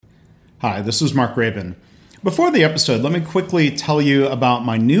Hi, this is Mark Graben. Before the episode, let me quickly tell you about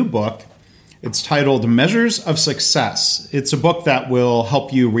my new book. It's titled Measures of Success. It's a book that will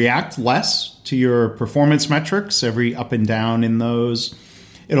help you react less to your performance metrics, every up and down in those.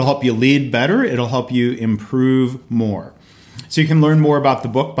 It'll help you lead better. It'll help you improve more. So you can learn more about the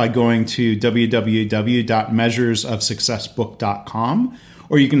book by going to www.measuresofsuccessbook.com,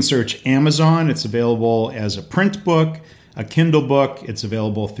 or you can search Amazon. It's available as a print book, a Kindle book. It's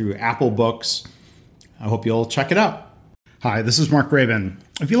available through Apple Books. I hope you'll check it out. Hi, this is Mark Graben.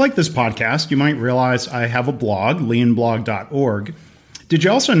 If you like this podcast, you might realize I have a blog, leanblog.org. Did you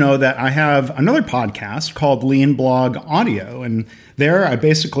also know that I have another podcast called Lean Blog Audio? And there I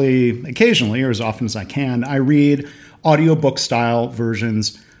basically, occasionally, or as often as I can, I read audiobook-style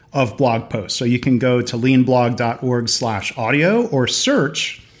versions of blog posts. So you can go to leanblog.org/audio or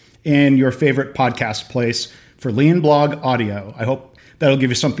search in your favorite podcast place for Lean Blog Audio. I hope that'll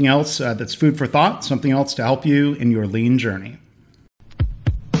give you something else that's food for thought, something else to help you in your lean journey.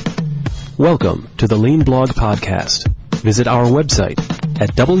 Welcome to the Lean Blog Podcast. Visit our website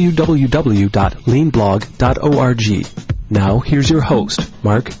at www.leanblog.org. Now, here's your host,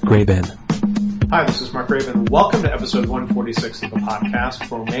 Mark Graben. Hi, this is Mark Graben. Welcome to episode 146 of the podcast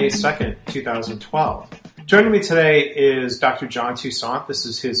for May 2nd, 2012. Joining me today is Dr. John Toussaint. This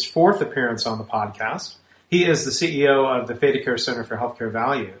is his fourth appearance on the podcast. He is the CEO of the ThedaCare Center for Healthcare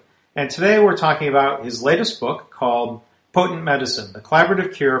Value. And today we're talking about his latest book called Potent Medicine, the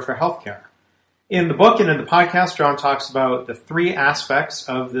Collaborative Cure for Healthcare. In the book and in the podcast, John talks about the three aspects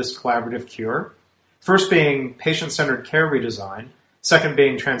of this collaborative cure. First being patient-centered care redesign, second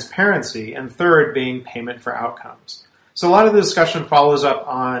being transparency, and third being payment for outcomes. So a lot of the discussion follows up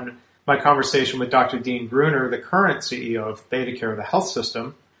on my conversation with Dr. Dean Gruner, the current CEO of ThedaCare, the health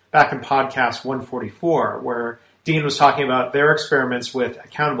system, back in podcast 144, where Dean was talking about their experiments with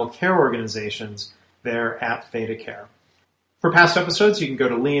accountable care organizations there at ThedaCare. For past episodes, you can go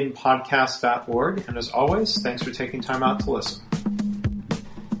to leanpodcast.org, and as always, thanks for taking time out to listen.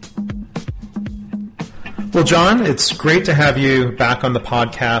 Well, John, it's great to have you back on the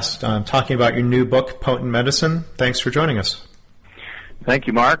podcast talking about your new book, Potent Medicine. Thanks for joining us. Thank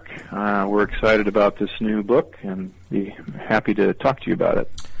you, Mark. We're excited about this new book and be happy to talk to you about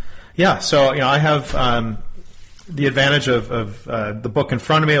it. Yeah, so I have the advantage of the book in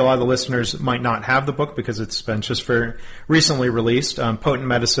front of me. A lot of the listeners might not have the book because it's been just very recently released, Potent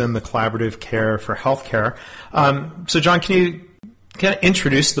Medicine, the Collaborative Care for Healthcare. So, John, can you kind of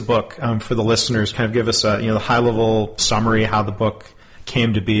introduce the book for the listeners, kind of give us a the high-level summary, how the book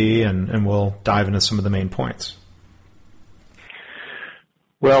came to be, and we'll dive into some of the main points.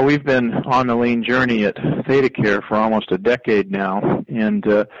 Well, we've been on the lean journey at ThedaCare for almost a decade now, and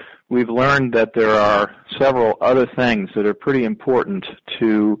we've learned that there are several other things that are pretty important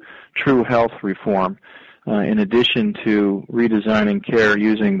to true health reform. In addition to redesigning care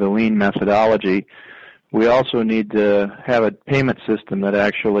using the lean methodology, we also need to have a payment system that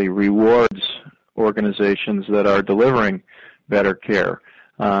actually rewards organizations that are delivering better care.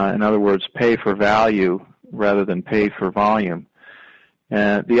 In other words, pay for value rather than pay for volume.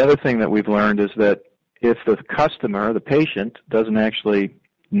 The other thing that we've learned is that if the customer, the patient, doesn't actually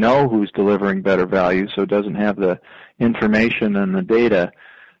know who's delivering better value, so doesn't have the information and the data,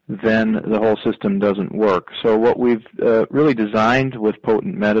 then the whole system doesn't work. So what we've really designed with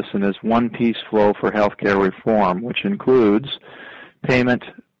Potent Medicine is one-piece flow for healthcare reform, which includes payment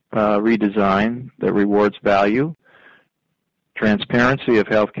redesign that rewards value, transparency of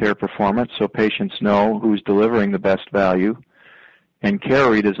healthcare performance so patients know who's delivering the best value, and care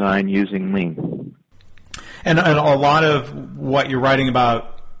redesign using lean. And a lot of what you're writing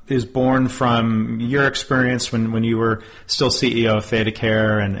about is born from your experience when you were still CEO of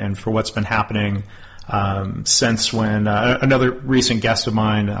ThedaCare and for what's been happening since when another recent guest of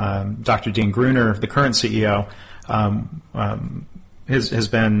mine, Dr. Dean Gruner, the current CEO, has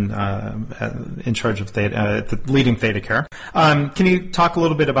been in charge of leading ThedaCare. Can you talk a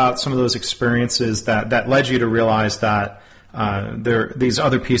little bit about some of those experiences that led you to realize that these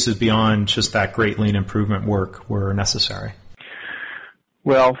other pieces beyond just that great lean improvement work were necessary?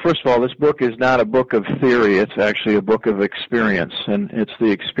 Well, first of all, this book is not a book of theory. It's actually a book of experience, and it's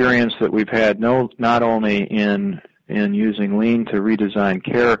the experience that we've had not only in using lean to redesign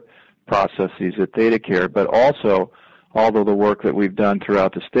care processes at ThedaCare, but also all of the work that we've done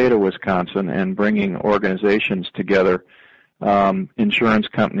throughout the state of Wisconsin and bringing organizations together, insurance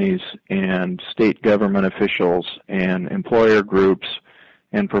companies and state government officials and employer groups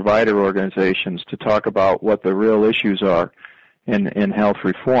and provider organizations to talk about what the real issues are in health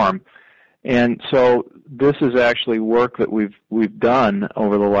reform. And so this is actually work that we've done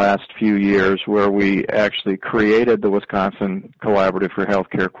over the last few years, where we actually created the Wisconsin Collaborative for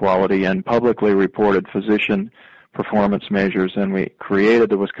Healthcare Quality and publicly reported physician performance measures, and we created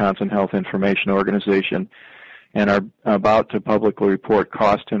the Wisconsin Health Information Organization and are about to publicly report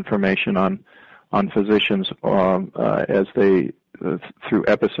cost information on physicians as they through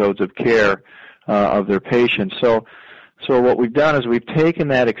episodes of care of their patients. So what we've done is we've taken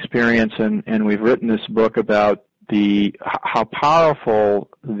that experience and we've written this book about how powerful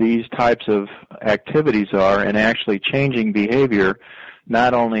these types of activities are in actually changing behavior,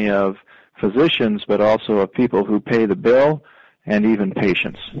 not only of physicians but also of people who pay the bill and even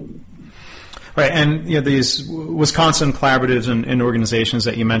patients. Right, and these Wisconsin collaboratives and organizations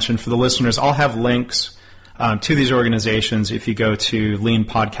that you mentioned, for the listeners, I'll have links to these organizations if you go to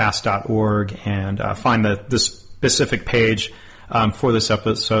leanpodcast.org and find the specific page for this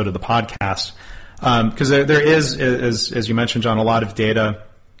episode of the podcast. Because there is, as you mentioned, John, a lot of data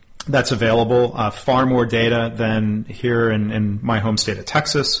that's available, far more data than here in my home state of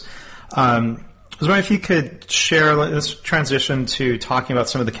Texas. I was wondering if you could share, let's transition to talking about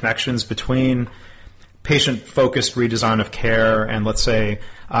some of the connections between patient-focused redesign of care and, let's say,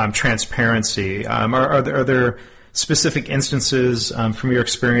 transparency. Are there specific instances from your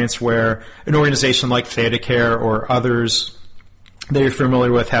experience where an organization like ThedaCare or others that you're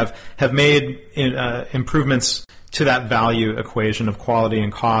familiar with have made improvements to that value equation of quality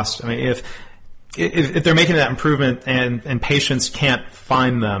and cost? I mean, if they're making that improvement and patients can't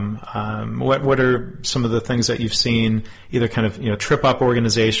find them, what are some of the things that you've seen, either kind of trip up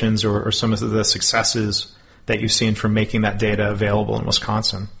organizations or some of the successes that you've seen from making that data available in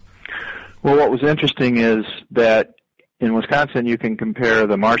Wisconsin? Well, what was interesting is that in Wisconsin you can compare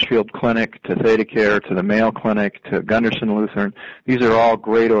the Marshfield Clinic to ThedaCare to the Mayo Clinic to Gunderson Lutheran. These are all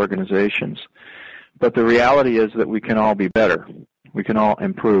great organizations. But the reality is that we can all be better. We can all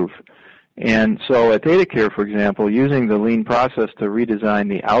improve. And so at ThedaCare, for example, using the lean process to redesign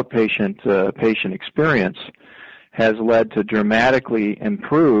the outpatient patient experience has led to dramatically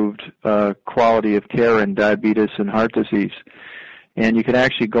improved quality of care in diabetes and heart disease. And you can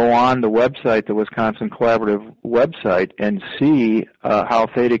actually go on the website, the Wisconsin Collaborative website, and see how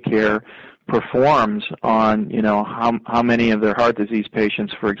ThedaCare performs on, how many of their heart disease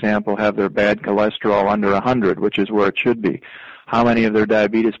patients, for example, have their bad cholesterol under 100, which is where it should be. How many of their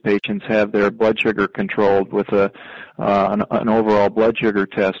diabetes patients have their blood sugar controlled with an overall blood sugar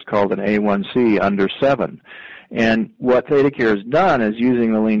test called an A1C under 7. And what ThedaCare has done is,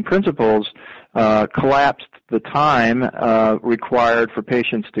 using the lean principles, collapsed the time required for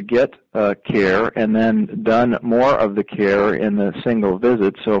patients to get care and then done more of the care in the single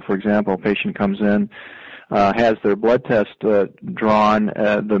visit. So, for example, a patient comes in, has their blood test drawn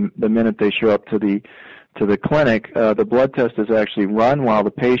the minute they show up to the clinic. The blood test is actually run while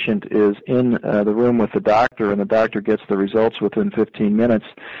the patient is in the room with the doctor, and the doctor gets the results within 15 minutes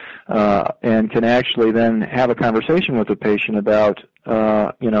and can actually then have a conversation with the patient about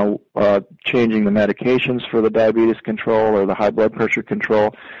changing the medications for the diabetes control or the high blood pressure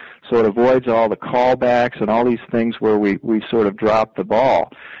control. So it avoids all the callbacks and all these things where we sort of drop the ball.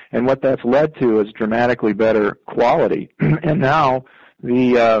 And what that's led to is dramatically better quality. And now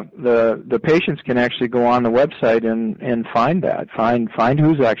the patients can actually go on the website and find that, find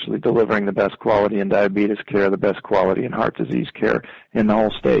who's actually delivering the best quality in diabetes care, the best quality in heart disease care in the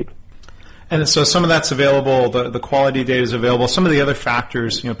whole state. And so some of that's available, the quality data is available. Some of the other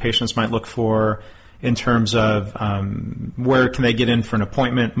factors, patients might look for in terms of where can they get in for an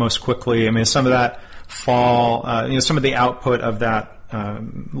appointment most quickly. I mean, some of that fall, some of the output of that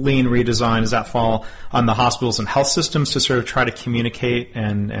lean redesign, does that fall on the hospitals and health systems to sort of try to communicate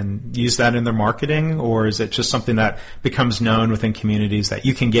and use that in their marketing, or is it just something that becomes known within communities that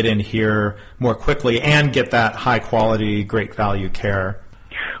you can get in here more quickly and get that high quality, great value care?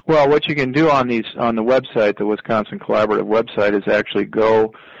 Well, what you can do on the website, the Wisconsin Collaborative website, is actually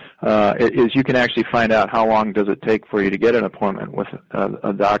you can actually find out how long does it take for you to get an appointment with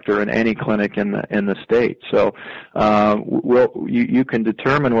a doctor in any clinic in the state. So you can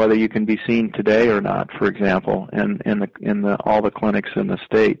determine whether you can be seen today or not, for example, in all the clinics in the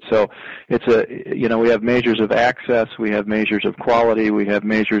state. So we have measures of access, we have measures of quality, we have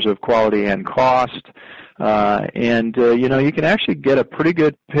measures of quality and cost. You can actually get a pretty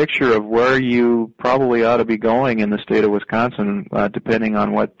good picture of where you probably ought to be going in the state of Wisconsin, depending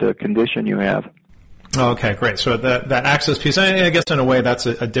on what condition you have. Okay, great. So that access piece, I guess in a way that's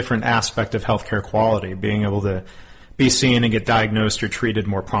a different aspect of healthcare quality. Being able to be seen and get diagnosed or treated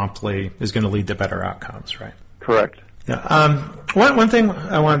more promptly is going to lead to better outcomes, right? Correct. Yeah. One thing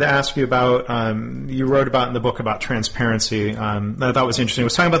I wanted to ask you about, you wrote about in the book about transparency, that I thought was interesting. It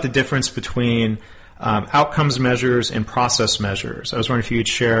was talking about the difference between outcomes measures and process measures. I was wondering if you'd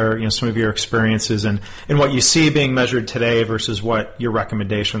share some of your experiences and what you see being measured today versus what your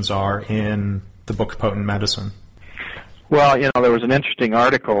recommendations are in the book Potent Medicine. Well, there was an interesting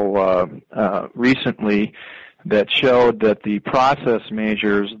article recently that showed that the process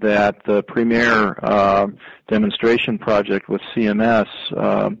measures that the premier demonstration project with CMS,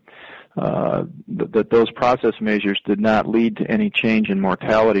 that those process measures did not lead to any change in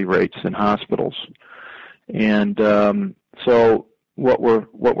mortality rates in hospitals. And so what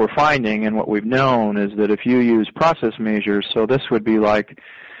we're finding and what we've known is that if you use process measures, so this would be like,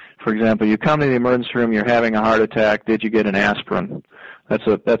 for example, you come to the emergency room, you're having a heart attack, did you get an aspirin?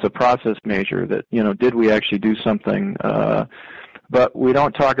 That's a process measure that, did we actually do something? But we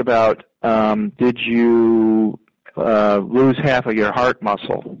don't talk about, did you lose half of your heart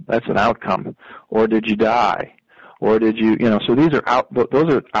muscle? That's an outcome. Or did you die? Or did you, so those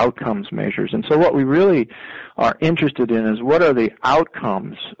are outcomes measures. And so what we really are interested in is what are the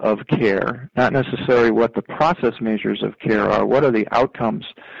outcomes of care, not necessarily what the process measures of care are. What are the outcomes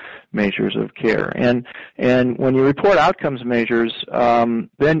measures of care? And when you report outcomes measures, then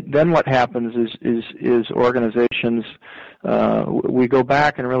what happens is organizations, we go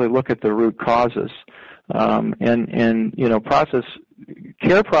back and really look at the root causes.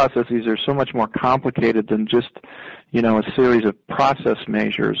 Care processes are so much more complicated than just, a series of process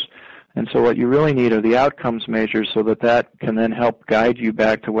measures. And so what you really need are the outcomes measures so that can then help guide you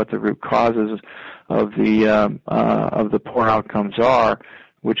back to what the root causes of the poor outcomes are,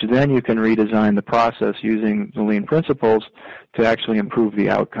 which then you can redesign the process using the lean principles to actually improve the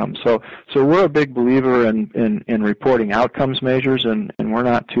outcomes. So we're a big believer in reporting outcomes measures, and we're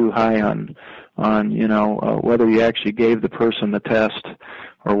not too high on whether you actually gave the person the test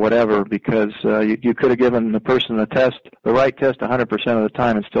or whatever, because you could have given the person the right test 100% of the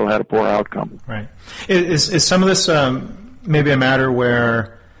time and still had a poor outcome. Right. Is some of this maybe a matter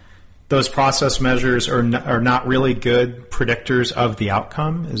where those process measures are not really good predictors of the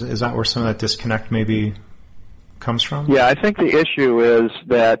outcome? Is that where some of that disconnect maybe comes from? Yeah, I think the issue is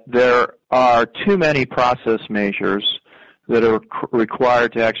that there are too many process measures that are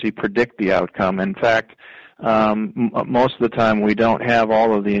required to actually predict the outcome. In fact, most of the time we don't have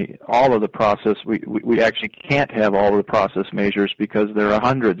all of the process. We actually can't have all of the process measures because there are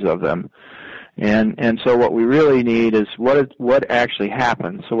hundreds of them. And so what we really need is what actually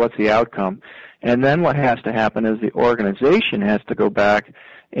happens. So what's the outcome? And then what has to happen is the organization has to go back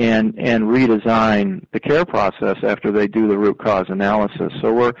and redesign the care process after they do the root cause analysis.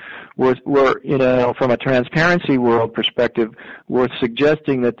 So we're from a transparency world perspective, we're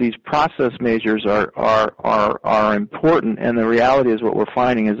suggesting that these process measures are important, and the reality is what we're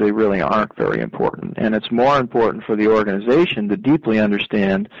finding is they really aren't very important. And it's more important for the organization to deeply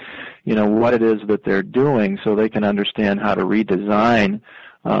understand what it is that they're doing so they can understand how to redesign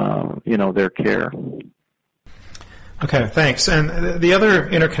their care. Okay, thanks. And the other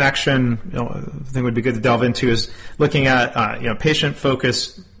interconnection I think would be good to delve into is looking at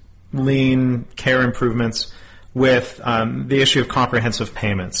patient-focused lean care improvements with the issue of comprehensive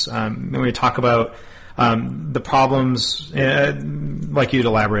payments. When we talk about the problems, like you'd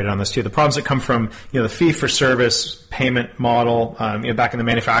elaborated on this too, the problems that come from the fee-for-service payment model. Back in the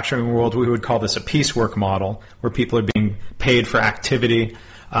manufacturing world, we would call this a piecework model, where people are being paid for activity.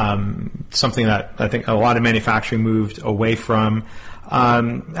 Something that I think a lot of manufacturing moved away from.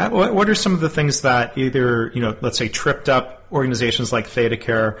 What are some of the things that either, let's say tripped up organizations like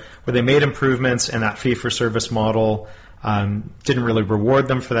ThedaCare, where they made improvements and that fee-for-service model didn't really reward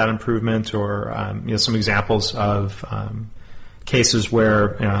them for that improvement, or some examples of cases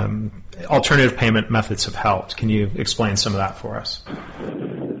where alternative payment methods have helped? Can you explain some of that for us?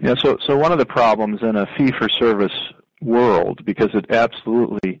 Yeah, so one of the problems in a fee-for-service world, because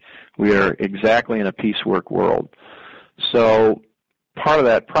we are exactly in a piecework world. So part of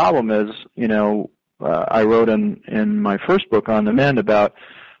that problem is, I wrote in my first book On the Mend about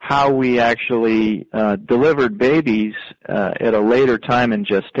how we actually delivered babies at a later time in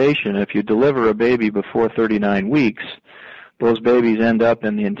gestation. If you deliver a baby before 39 weeks, those babies end up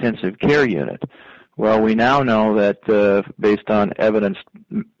in the intensive care unit. Well, we now know that based on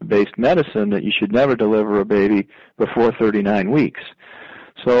evidence-based medicine that you should never deliver a baby before 39 weeks.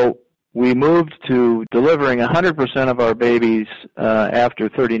 So we moved to delivering 100% of our babies after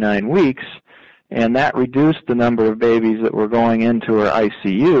 39 weeks, and that reduced the number of babies that were going into our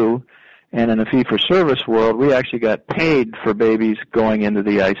ICU, And in the fee-for-service world, we actually got paid for babies going into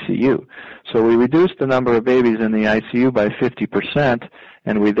the ICU. So we reduced the number of babies in the ICU by 50%,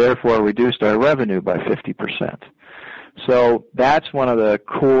 and we therefore reduced our revenue by 50%. So that's one of the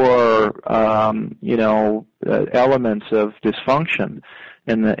core, elements of dysfunction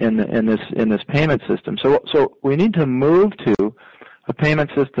in this payment system. So we need to move to a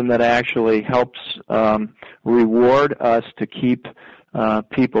payment system that actually helps reward us to keep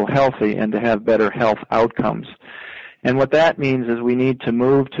people healthy and to have better health outcomes. And what that means is we need to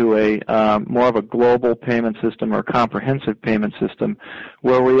move to a more of a global payment system or comprehensive payment system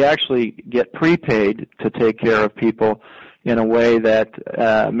where we actually get prepaid to take care of people in a way that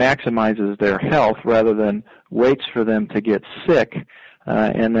maximizes their health rather than waits for them to get sick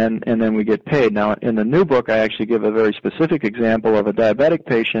and then we get paid. Now, in the new book, I actually give a very specific example of a diabetic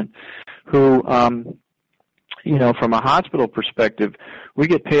patient who from a hospital perspective, we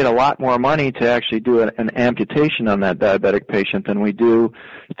get paid a lot more money to actually do an amputation on that diabetic patient than we do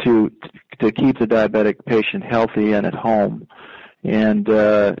to keep the diabetic patient healthy and at home. And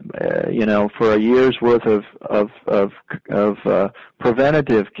for a year's worth of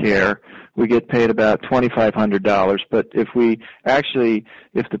preventative care, we get paid about $2,500. But if the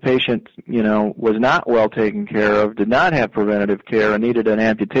patient was not well taken care of, did not have preventative care, and needed an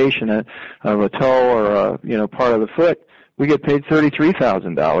amputation of a toe or a part of the foot, we get paid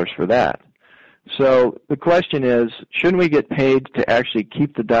 $33,000 for that. So the question is, shouldn't we get paid to actually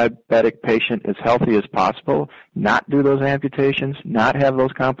keep the diabetic patient as healthy as possible, not do those amputations, not have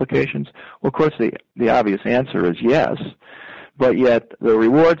those complications? Well, of course, the obvious answer is yes, but yet the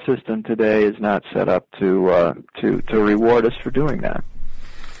reward system today is not set up to reward us for doing that.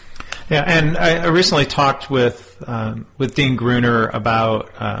 Yeah, and I recently talked with Dean Gruner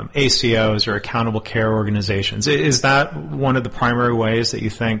about ACOs, or accountable care organizations. Is that one of the primary ways that you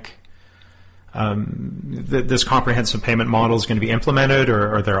think this comprehensive payment model is going to be implemented,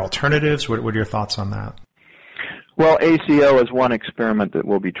 or are there alternatives? What are your thoughts on that? Well, ACO is one experiment that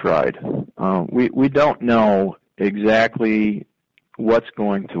will be tried. We don't know exactly what's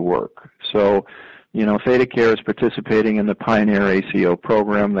going to work. So, ThedaCare is participating in the Pioneer ACO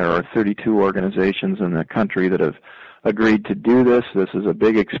program. There are 32 organizations in the country that have agreed to do this. This is a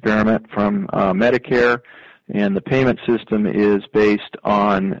big experiment from Medicare. And the payment system is based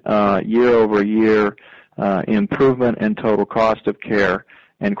on year-over-year improvement in total cost of care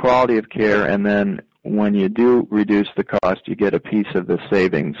and quality of care, and then when you do reduce the cost, you get a piece of the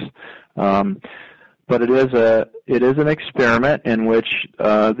savings. But it is an experiment in which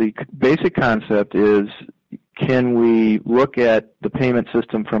the basic concept is, can we look at the payment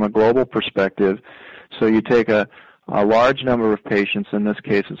system from a global perspective? So you take a large number of patients, in this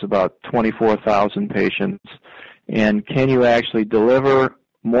case it's about 24,000 patients, and can you actually deliver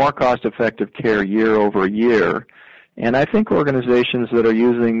more cost-effective care year over year? And I think organizations that are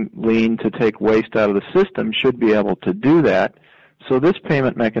using lean to take waste out of the system should be able to do that. So this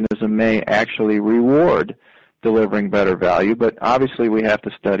payment mechanism may actually reward delivering better value, but obviously we have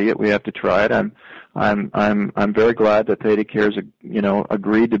to study it, we have to try it. I'm very glad that ThedaCare's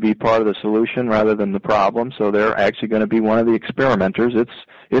agreed to be part of the solution rather than the problem. So they're actually going to be one of the experimenters.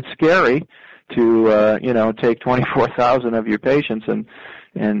 It's scary to take 24,000 of your patients and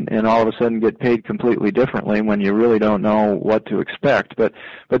all of a sudden get paid completely differently when you really don't know what to expect. But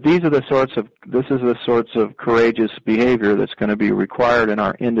this is the sorts of courageous behavior that's going to be required in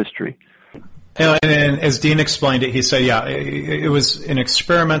our industry. And as Dean explained it, he said, it was an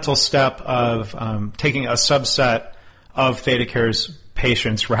experimental step of taking a subset of ThedaCare's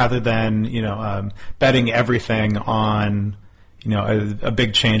patients rather than betting everything on a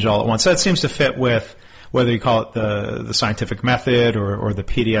big change all at once. So that seems to fit with whether you call it the scientific method or the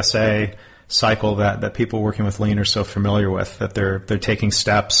PDSA cycle that people working with lean are so familiar with, that they're taking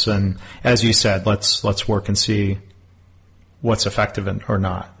steps, and as you said, let's work and see what's effective or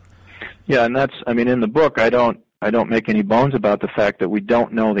not. Yeah, and that's, in the book I don't make any bones about the fact that we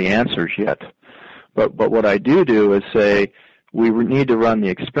don't know the answers yet. But what I do is say we need to run the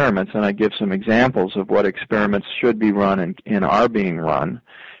experiments, and I give some examples of what experiments should be run and are being run.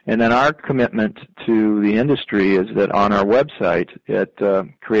 And then our commitment to the industry is that on our website at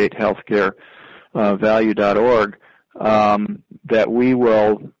createhealthcarevalue.org, that we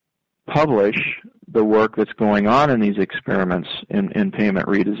will publish the work that's going on in these experiments in payment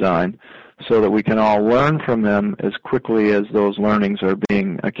redesign, so that we can all learn from them as quickly as those learnings are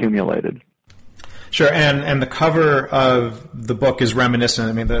being accumulated. Sure, and the cover of the book is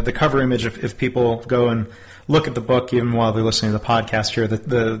reminiscent. The cover image, if people go and look at the book, even while they're listening to the podcast here,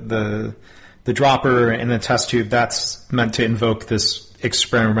 the dropper and the test tube, that's meant to invoke this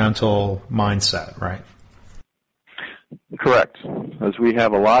experimental mindset, right? Correct. As we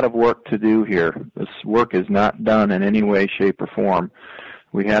have a lot of work to do here. This work is not done in any way, shape, or form.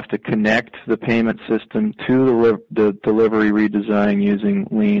 We have to connect the payment system to the delivery redesign using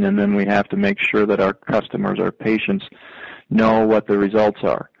Lean, and then we have to make sure that our customers, our patients, know what the results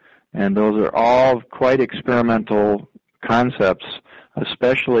are. And those are all quite experimental concepts,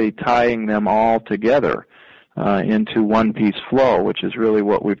 especially tying them all together into one-piece flow, which is really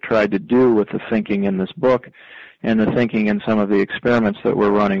what we've tried to do with the thinking in this book and the thinking in some of the experiments that we're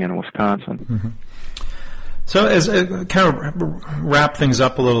running in Wisconsin. Mm-hmm. So as kind of wrap things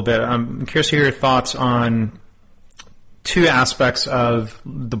up a little bit, I'm curious to hear your thoughts on two aspects of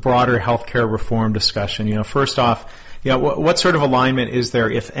the broader healthcare reform discussion. First off, what sort of alignment is there,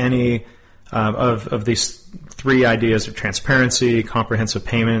 if any, of these three ideas of transparency, comprehensive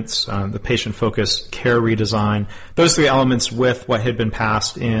payments, the patient-focused care redesign, those three elements with what had been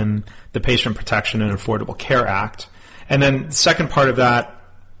passed in the Patient Protection and Affordable Care Act? And then the second part of that,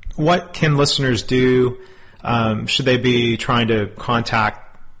 what can listeners do? Should they be trying to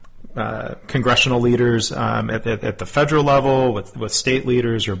contact congressional leaders at the federal level, with state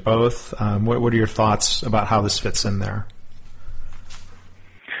leaders, or both? What are your thoughts about how this fits in there?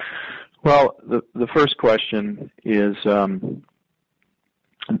 Well, the first question is certainly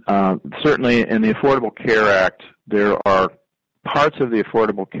in the Affordable Care Act, there are parts of the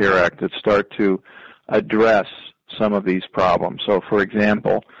Affordable Care Act that start to address some of these problems. So, for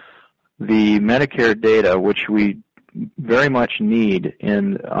example, the Medicare data, which we very much need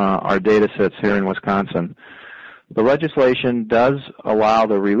in our data sets here in Wisconsin, the legislation does allow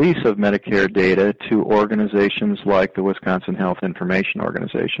the release of Medicare data to organizations like the Wisconsin Health Information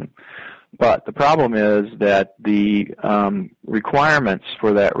Organization. But the problem is that the requirements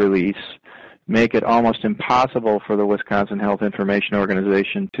for that release make it almost impossible for the Wisconsin Health Information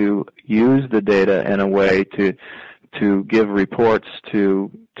Organization to use the data in a way to give reports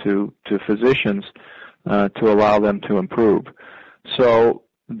to physicians to allow them to improve. So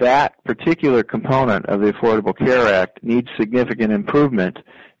that particular component of the Affordable Care Act needs significant improvement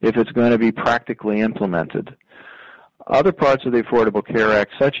if it's going to be practically implemented. Other parts of the Affordable Care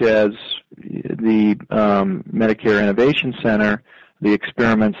Act, such as the Medicare Innovation Center, the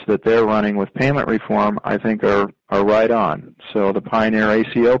experiments that they're running with payment reform, I think are right on. So the Pioneer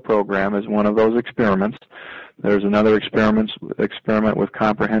ACO program is one of those experiments. There's another experiment with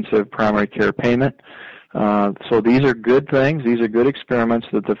comprehensive primary care payment. So these are good things. These are good experiments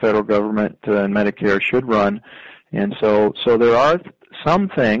that the federal government and Medicare should run. And so there are some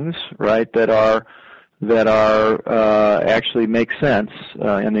things, right, that actually make sense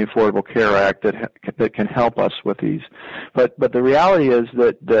in the Affordable Care Act that can help us with these. But the reality is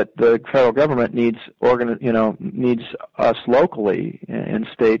that the federal government needs us locally in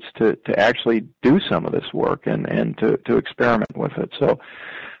states to actually do some of this work and to experiment with it.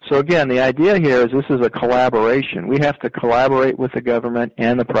 So again, the idea here is this is a collaboration. We have to collaborate with the government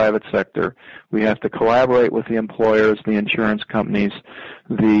and the private sector. We have to collaborate with the employers, the insurance companies,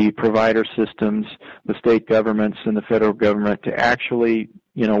 the provider systems, the state governments, and the federal government to actually,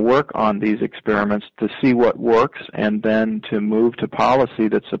 work on these experiments to see what works and then to move to policy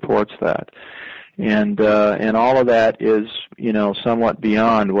that supports that. And all of that is, somewhat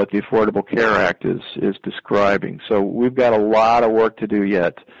beyond what the Affordable Care Act is describing. So we've got a lot of work to do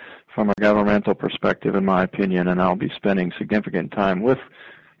yet from a governmental perspective, in my opinion, and I'll be spending significant time with,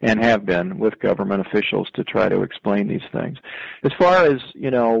 and have been, with government officials to try to explain these things. As far as,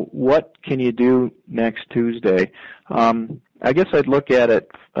 what can you do next Tuesday, I guess I'd look at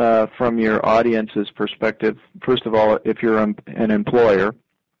it from your audience's perspective. First of all, if you're an employer,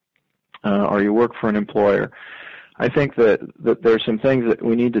 or you work for an employer, I think that there's some things that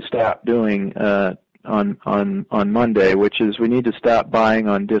we need to stop doing on Monday, which is we need to stop buying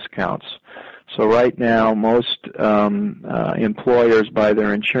on discounts. So right now, most employers buy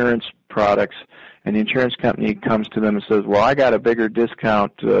their insurance products, and the insurance company comes to them and says, well, I got a bigger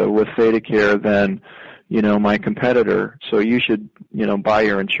discount with ThedaCare than, my competitor, so you should, buy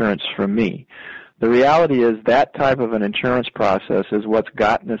your insurance from me. The reality is that type of an insurance process is what's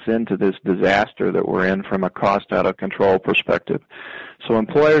gotten us into this disaster that we're in from a cost out of control perspective. So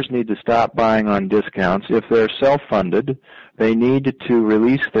employers need to stop buying on discounts. If they're self-funded, they need to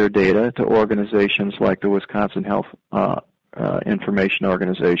release their data to organizations like the Wisconsin Health Information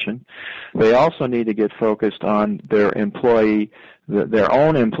Organization. They also need to get focused on their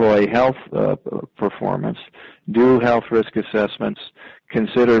own employee health performance, do health risk assessments,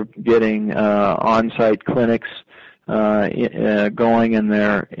 consider getting on-site clinics going in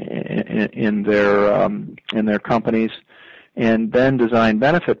their companies, and then design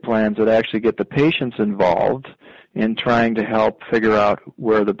benefit plans that actually get the patients involved in trying to help figure out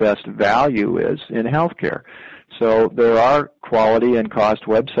where the best value is in healthcare. So there are quality and cost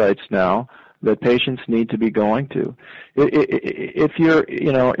websites now that patients need to be going to. If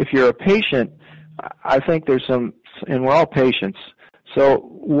you're a patient, I think there's some, and we're all patients. So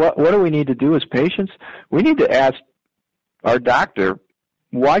what do we need to do as patients? We need to ask our doctor,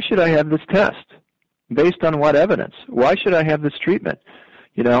 why should I have this test? Based on what evidence? Why should I have this treatment?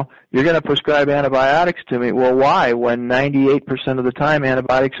 You're going to prescribe antibiotics to me. Well, why, when 98% of the time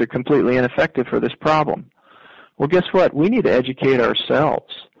antibiotics are completely ineffective for this problem? Well, guess what? We need to educate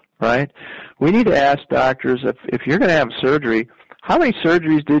ourselves, right? We need to ask doctors, if you're going to have surgery, how many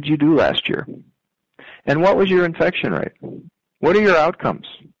surgeries did you do last year? And what was your infection rate? What are your outcomes?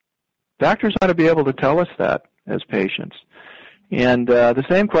 Doctors ought to be able to tell us that as patients. And the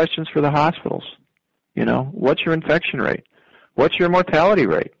same questions for the hospitals. What's your infection rate? What's your mortality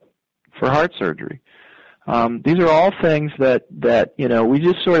rate for heart surgery? These are all things that we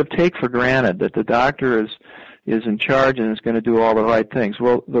just sort of take for granted, that the doctor is in charge and is going to do all the right things.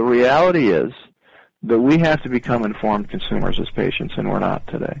 Well, the reality is that we have to become informed consumers as patients, and we're not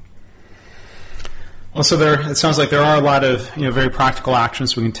today. Well, so it sounds like there are a lot of very practical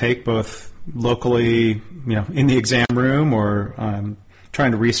actions we can take, both locally, in the exam room, or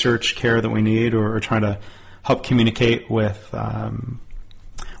trying to research care that we need, or trying to help communicate with our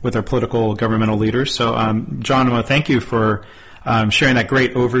political governmental leaders. So, John, I want to thank you for sharing that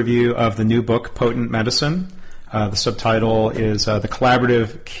great overview of the new book, Potent Medicine. The subtitle is The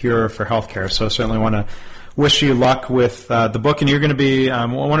Collaborative Cure for Healthcare. So I certainly want to wish you luck with the book. And you're going to be,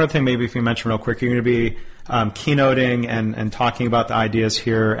 one other thing maybe if you mention real quick, you're going to be keynoting and talking about the ideas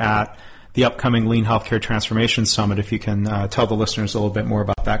here at the upcoming Lean Healthcare Transformation Summit. If you can tell the listeners a little bit more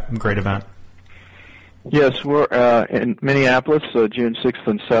about that great event. Yes, we're in Minneapolis, June 6th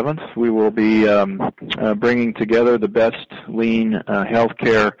and 7th. We will be bringing together the best lean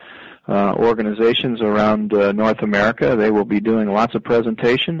healthcare organizations around North America. They will be doing lots of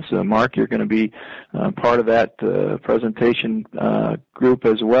presentations. Mark, you're going to be part of that presentation group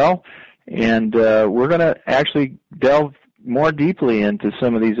as well. And we're going to actually delve more deeply into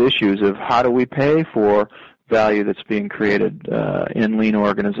some of these issues of how do we pay for value that's being created in lean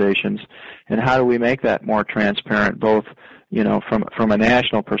organizations, and how do we make that more transparent, both from a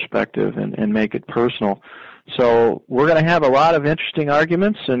national perspective and make it personal. So we're going to have a lot of interesting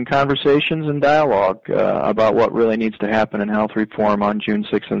arguments and conversations and dialogue about what really needs to happen in health reform on June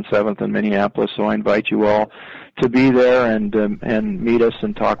 6th and 7th in Minneapolis. So I invite you all to be there and meet us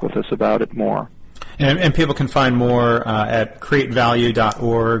and talk with us about it more. And people can find more at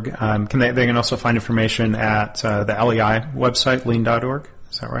createvalue.org. They can also find information at the LEI website, lean.org.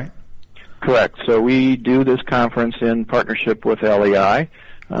 Is that right? Correct. So we do this conference in partnership with LEI,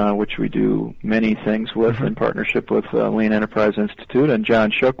 which we do many things with in partnership with Lean Enterprise Institute. And John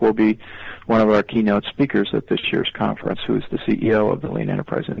Shook will be one of our keynote speakers at this year's conference, who's the CEO of the Lean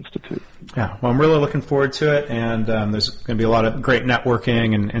Enterprise Institute. Yeah, well, I'm really looking forward to it, and there's going to be a lot of great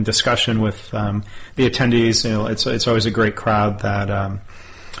networking and discussion with the attendees. It's always a great crowd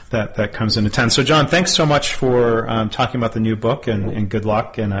that comes in to attend. So, John, thanks so much for talking about the new book, and good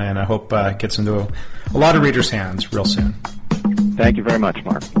luck, and I hope it gets into a lot of readers' hands real soon. Thank you very much,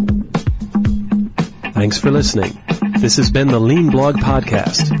 Mark. Thanks for listening. This has been the Lean Blog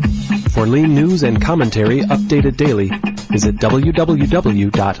Podcast. For Lean news and commentary updated daily, visit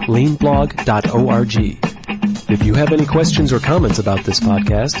www.leanblog.org. If you have any questions or comments about this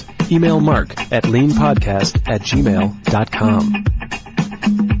podcast, email Mark at leanpodcast@gmail.com.